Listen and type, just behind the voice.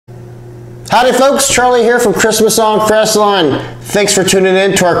Howdy folks, Charlie here from Christmas on Crestline. Thanks for tuning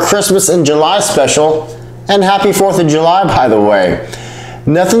in to our Christmas in July special, and happy 4th of July by the way.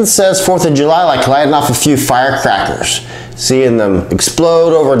 Nothing says 4th of July like lighting off a few firecrackers, seeing them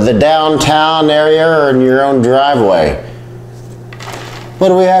explode over the downtown area or in your own driveway. What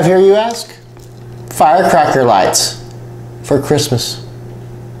do we have here, you ask? Firecracker lights for Christmas.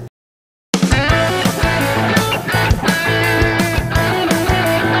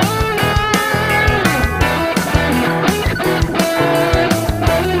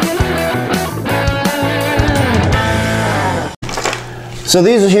 So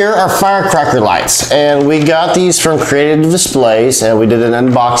these here are firecracker lights, and we got these from Creative Displays, and we did an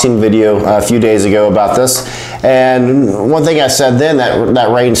unboxing video a few days ago about this. And one thing I said then that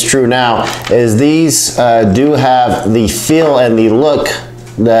reigns true now is these do have the feel and the look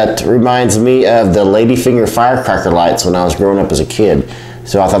that reminds me of the ladyfinger firecracker lights when I was growing up as a kid.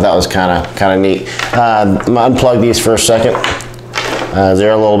 So I thought that was kind of neat. I'm gonna unplug these for a second.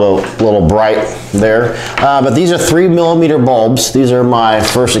 They're a little bright there, but these are 3mm bulbs. These are my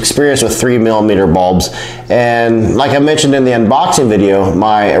first experience with 3mm bulbs, and like I mentioned in the unboxing video,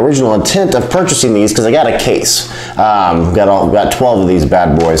 my original intent of purchasing these, because I got a case, got 12 of these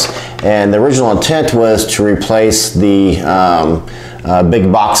bad boys, and the original intent was to replace the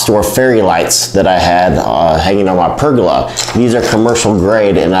big box store fairy lights that I had hanging on my pergola. These are commercial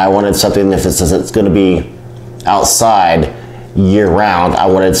grade, and I wanted something, if it's going to be outside year-round, I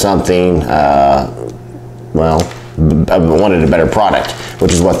wanted something, well, I wanted a better product,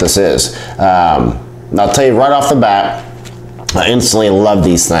 which is what this is. I'll tell you right off the bat, I instantly love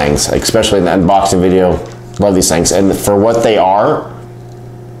these things, especially in the unboxing video. Love these things, and for what they are,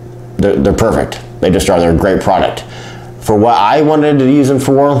 they're perfect. They just are. They're a great product. For what I wanted to use them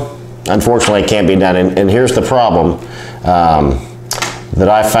for, unfortunately, it can't be done. And here's the problem that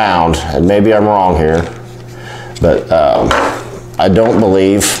I found, and maybe I'm wrong here, but I don't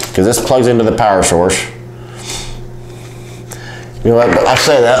believe, because this plugs into the power source. You know what, I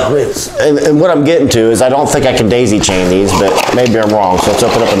say that, and what I'm getting to is I don't think I can daisy chain these, but maybe I'm wrong. So let's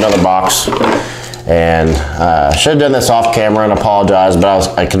open up another box. And I should have done this off camera and apologize,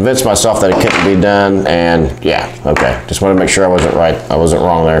 but I convinced myself that it couldn't be done, and yeah, okay. Just want to make sure I wasn't right. I wasn't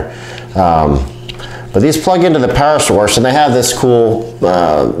wrong there. But these plug into the power source, and they have this cool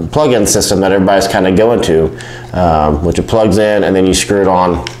plug-in system that everybody's kind of going to, which it plugs in and then you screw it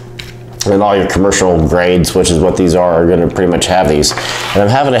on. And all your commercial grades, which is what these are going to pretty much have these. And I'm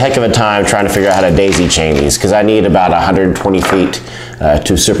having a heck of a time trying to figure out how to daisy chain these, because I need about 120 feet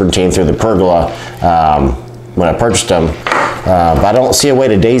to serpentine through the pergola when I purchased them. But I don't see a way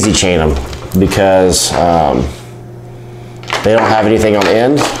to daisy chain them because they don't have anything on the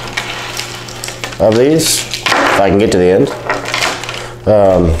end of these, if I can get to the end.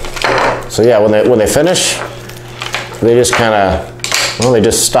 So yeah, when they finish, they just kind of, well, they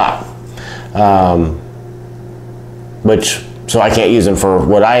just stop. So I can't use them for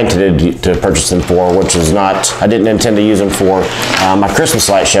what I intended to purchase them for, which is not, I didn't intend to use them for my Christmas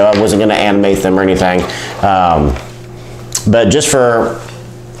light show. I wasn't going to animate them or anything. But just for,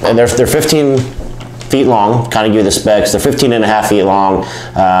 and they're 15 feet long, kind of give you the specs. They're 15.5 feet long.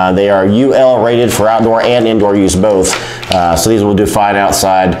 They are UL rated for outdoor and indoor use both. So these will do fine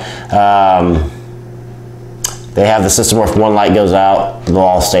outside. They have the system where if one light goes out, they'll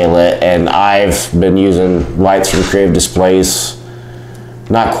all stay lit. And I've been using lights from Creative Displays,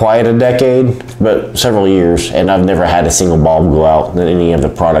 not quite a decade, but several years, and I've never had a single bulb go out in any of the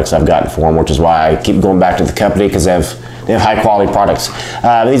products I've gotten for them, which is why I keep going back to the company, because they have high quality products.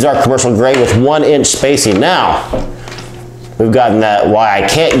 These are commercial grade with 1-inch spacing. Now, we've gotten that why I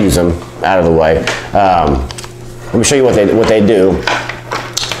can't use them out of the way. Let me show you what they do.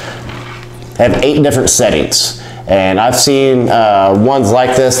 They have 8 different settings. And I've seen ones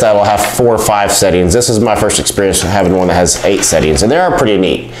like this that will have 4 or 5 settings. This is my first experience having one that has 8 settings, and they are pretty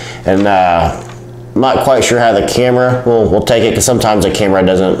neat. And I'm not quite sure how the camera will take it, because sometimes the camera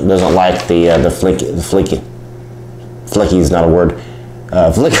doesn't like the flicky is not a word,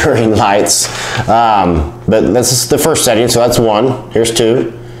 flickering lights. But this is the first setting, so that's 1. Here's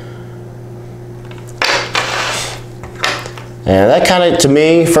 2. And that kind of, to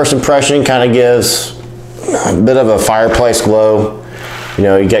me, first impression, kind of gives a bit of a fireplace glow. You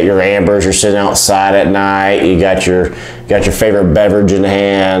know, you got your ambers, you're sitting outside at night, you got your favorite beverage in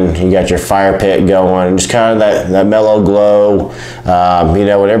hand, you got your fire pit going, just kind of that mellow glow. You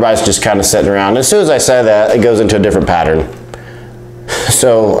know, when everybody's just kind of sitting around. And as soon as I say that, it goes into a different pattern.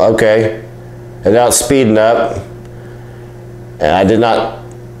 So, okay, and now it's speeding up. And I did not,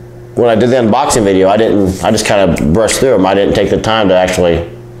 when I did the unboxing video, I just kind of brushed through them. I didn't take the time to actually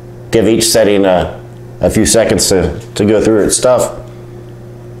give each setting a few seconds to go through its stuff.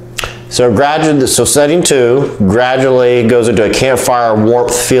 So so setting 2 gradually goes into a campfire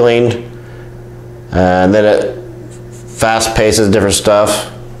warmth feeling, and then it fast paces different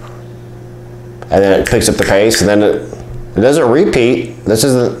stuff, and then it picks up the pace, and then it doesn't repeat. This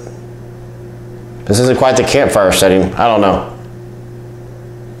isn't quite the campfire setting. I don't know.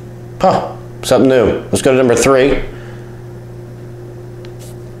 Huh, something new. Let's go to number 3.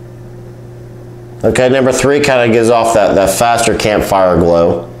 Okay, number 3 kind of gives off that faster campfire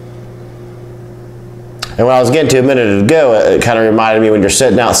glow. And what I was getting to a minute ago, it kind of reminded me when you're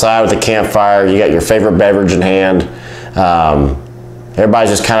sitting outside with a campfire, you got your favorite beverage in hand. Everybody's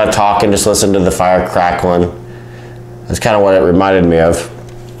just kind of talking, just listening to the fire crackling. That's kind of what it reminded me of.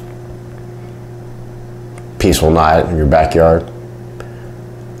 Peaceful night in your backyard.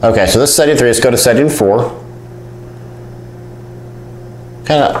 Okay, so this is setting 3. Let's go to setting 4.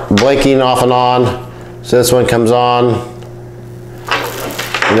 Kind of blinking off and on. So this one comes on.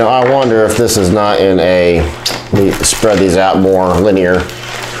 You know, I wonder if this is not in we spread these out more linear.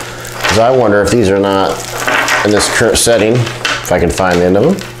 Because I wonder if these are not in this current setting, if I can find the end of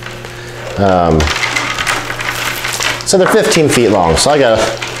them. So they're 15 feet long, so I got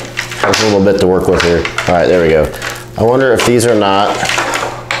a little bit to work with here. All right, there we go. I wonder if these are not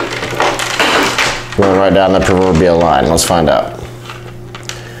going right down the proverbial line. Let's find out.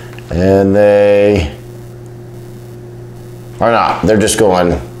 And they are not. They're just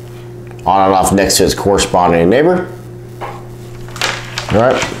going on and off next to its corresponding neighbor. All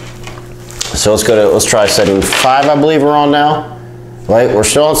right. So let's try setting 5, I believe we're on now. Right, we're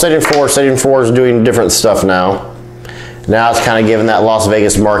still on setting 4. Setting 4 is doing different stuff now. Now it's kind of giving that Las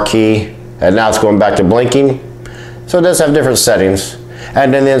Vegas marquee, and now it's going back to blinking. So it does have different settings.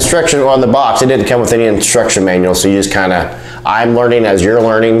 And then the instruction on the box, it didn't come with any instruction manual, so you just kind of, I'm learning as you're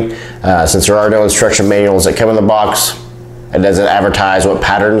learning. Since there are no instruction manuals that come in the box, it doesn't advertise what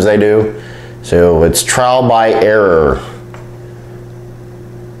patterns they do. So it's trial by error.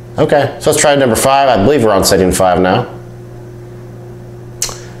 Okay, so let's try number 5. I believe we're on setting 5 now.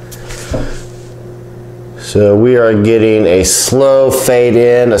 So we are getting a slow fade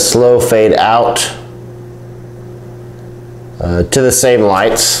in, a slow fade out to the same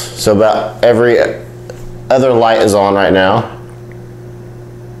lights. So about every other light is on right now.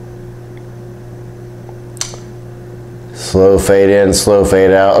 Slow fade in, slow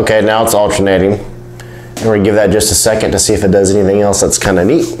fade out. Okay, now it's alternating. And we're gonna give that just a second to see if it does anything else that's kind of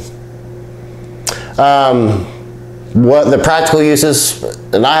neat. What the practical uses,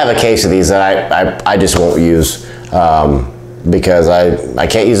 and I have a case of these that I just won't use because I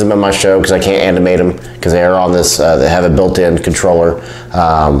can't use them in my show because I can't animate them because they are on this, they have a built-in controller.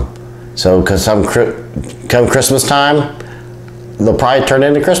 So because come Christmas time, they'll probably turn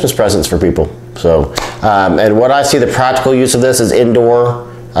into Christmas presents for people. So, and what I see the practical use of this is indoor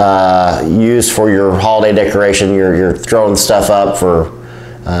use for your holiday decoration. You're throwing stuff up for,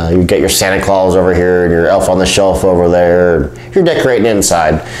 you get your Santa Claus over here and your elf on the shelf over there. You're decorating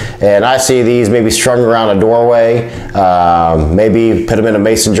inside. And I see these maybe strung around a doorway, maybe put them in a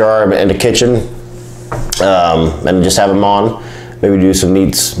mason jar in the kitchen, and just have them on. Maybe do some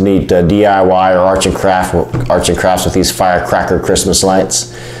neat DIY or arts and crafts with these firecracker Christmas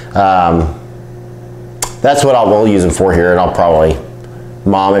lights. That's what I will use them for here, and I'll probably,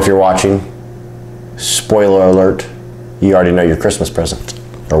 Mom, if you're watching, spoiler alert, you already know your Christmas present,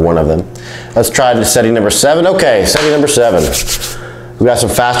 or one of them. Let's try setting number 7. Okay, setting number 7. We've got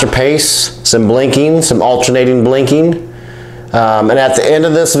some faster pace, some blinking, some alternating blinking. And at the end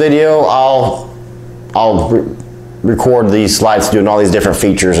of this video, I'll record these lights doing all these different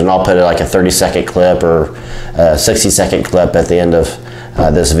features, and I'll put like a 30-second clip or a 60-second clip at the end of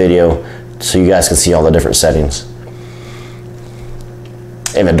this video, so you guys can see all the different settings.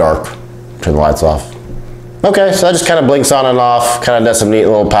 In the dark, turn the lights off. Okay, so that just kind of blinks on and off, kind of does some neat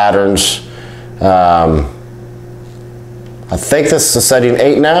little patterns. I think this is setting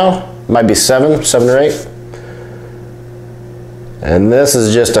 8 now, might be 7 or 8. And this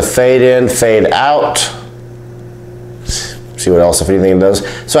is just a fade in, fade out. See what else, if anything, it does.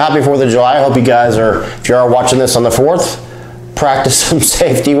 So happy 4th of July. I hope you guys are, if you are watching this on the 4th, practice some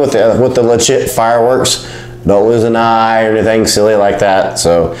safety with the legit fireworks. Don't lose an eye or anything silly like that.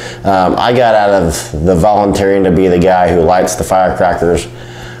 So I got out of the volunteering to be the guy who lights the firecrackers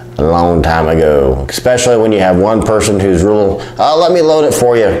a long time ago, especially when you have one person who's real, let me load it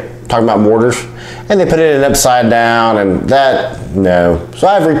for you, talking about mortars, and they put it in upside down, and that, no. So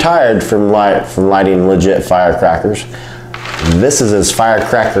I've retired from lighting legit firecrackers. This is as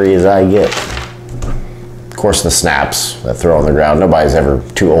firecrackery as I get. course, the snaps that throw on the ground. Nobody's ever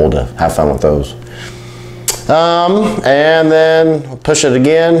too old to have fun with those. And then push it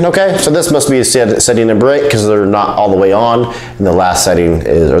again. Okay, so this must be a setting and break because they're not all the way on. And the last setting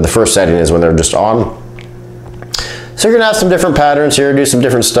is, or the first setting is when they're just on. So you're gonna have some different patterns here, do some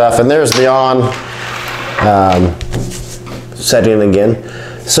different stuff. And there's the on setting again.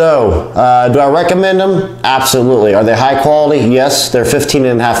 So, do I recommend them? Absolutely. Are they high quality? Yes, they're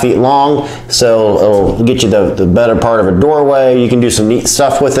 15.5 feet long, so it'll get you the better part of a doorway. You can do some neat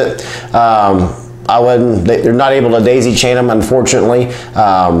stuff with it. They're not able to daisy chain them, unfortunately.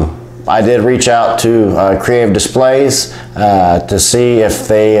 I did reach out to Creative Displays to see if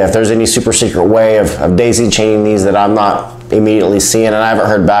there's any super secret way of daisy chaining these that I'm not immediately seeing, and I haven't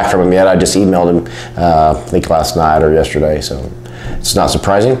heard back from him yet. I just emailed him, I think last night or yesterday, so it's not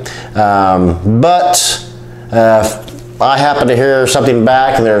surprising. But I happen to hear something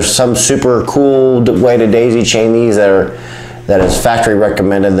back and there's some super cool way to daisy chain these that is factory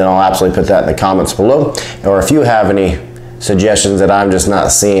recommended, then I'll absolutely put that in the comments below. Or if you have any suggestions that I'm just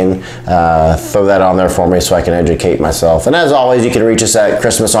not seeing, throw that on there for me so I can educate myself. And as always, you can reach us at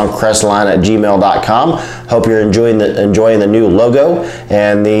christmasOnCrestline@gmail.com. Hope you're enjoying the new logo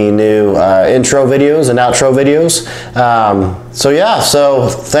and the new intro videos and outro videos. So yeah, so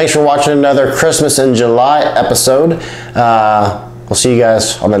thanks for watching another Christmas in July episode. We'll see you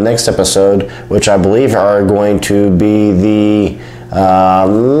guys on the next episode, which I believe are going to be the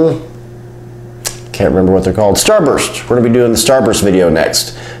can't remember what they're called. Starburst. We're going to be doing the Starburst video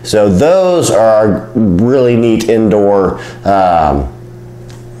next. So those are really neat indoor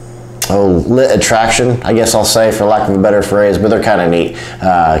lit attraction, I guess I'll say, for lack of a better phrase, but they're kind of neat.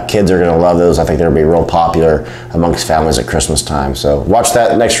 Kids are going to love those. I think they're going to be real popular amongst families at Christmas time. So watch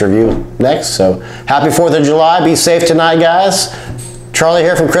that next review next. So happy 4th of July. Be safe tonight, guys. Charlie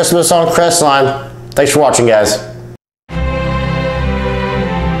here from Christmas on Crestline. Thanks for watching, guys.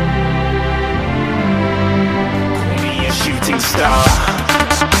 Star,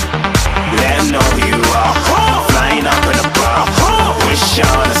 let 'em know who you are. Flying up in a bar, wish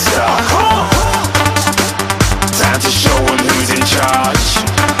on a star. Time to show 'em who's in charge.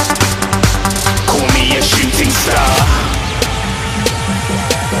 Call me a shooting star.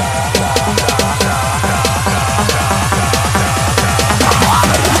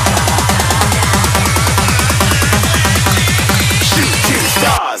 Shooting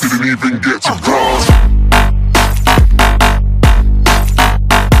stars. Didn't even get to bronze.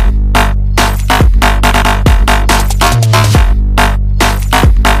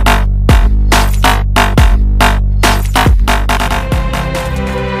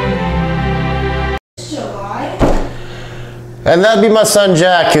 And that'd be my son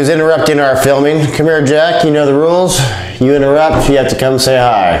Jack, who's interrupting our filming. Come here, Jack. You know the rules. You interrupt, you have to come say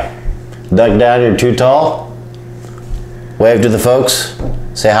hi. Duck down, you're too tall. Wave to the folks.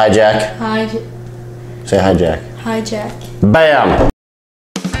 Say hi, Jack. Hi. Say hi, Jack. Hi, Jack. Bam!